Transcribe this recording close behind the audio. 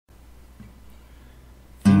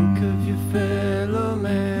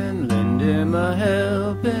a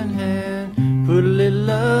helping hand, put a little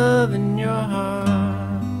love in your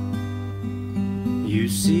heart. You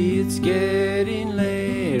see it's getting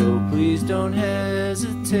late, oh please don't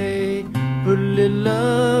hesitate, put a little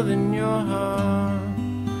love in your heart,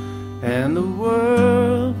 and the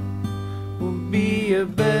world will be a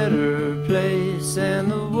better place, and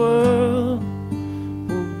the world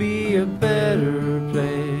will be a better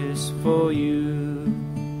place for you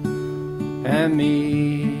and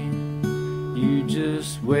me. You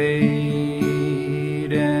just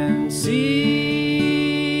wait and see.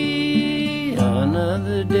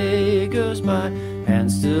 Another day goes by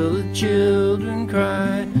and still the children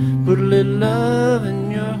cry, put a little love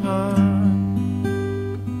in your heart.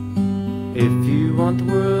 If you want the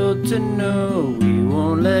world to know we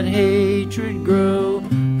won't let hatred grow,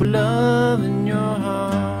 put love in your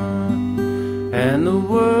heart, and the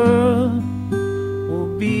world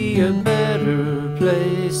will be a better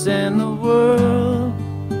place, and the world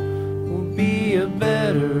will be a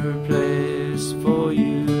better place for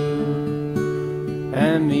you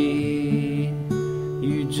and me.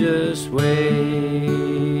 You just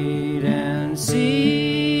wait and see.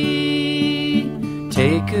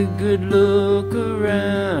 Take a good look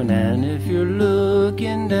around, and if you're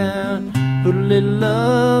looking down, put a little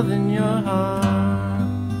love in your heart.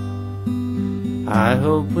 I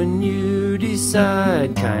hope when you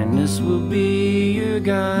decide kindness will be your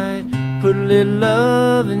guide, put a little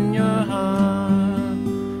love in your heart.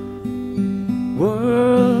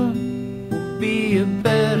 World will be a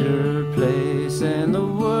better place, and the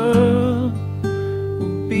world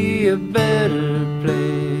will be a better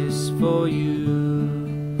place for you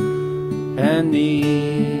and me.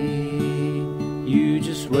 You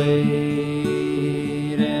just wait